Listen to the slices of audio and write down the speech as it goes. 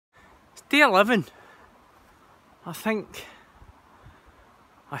Day 11. I think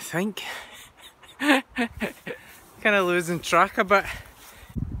kind of losing track a bit.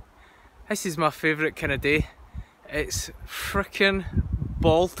 This is my favourite kind of day. It's frickin'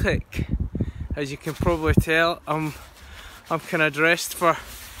 Baltic. As you can probably tell, I'm kind of dressed for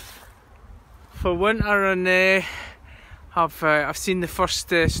winter, and I've seen the first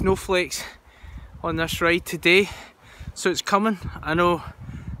snowflakes on this ride today, so it's coming. I know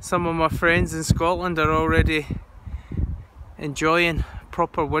some of my friends in Scotland are already enjoying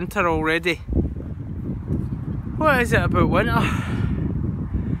proper winter already. What is it about winter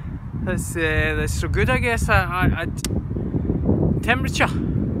that's so good, I guess? Temperature.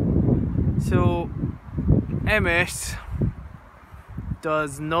 So MS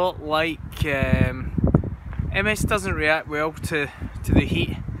does not like MS doesn't react well to the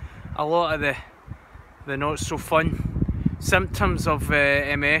heat. A lot of the not so fun symptoms of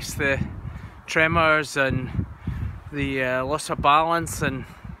MS, the tremors and the loss of balance and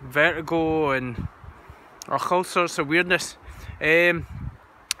vertigo and all sorts of weirdness.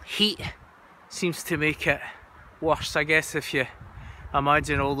 Heat seems to make it worse, I guess, if you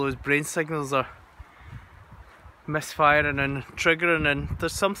imagine all those brain signals are misfiring and triggering, and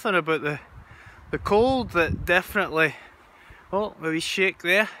there's something about the cold that definitely, oh, maybe shake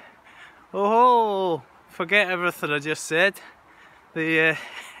there. Oh, forget everything I just said. The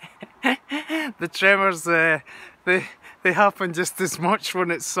the tremors, they happen just as much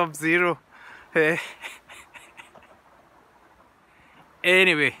when it's sub-zero.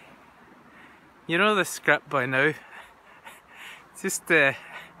 Anyway, you know the script by now. Just get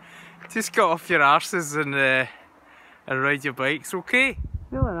off your arses and ride your bikes, okay?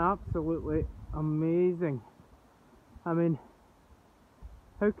 Feeling absolutely amazing. I mean,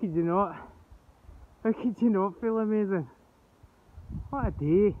 how could you not? How could you not feel amazing? What a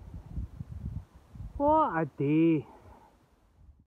day! What a day!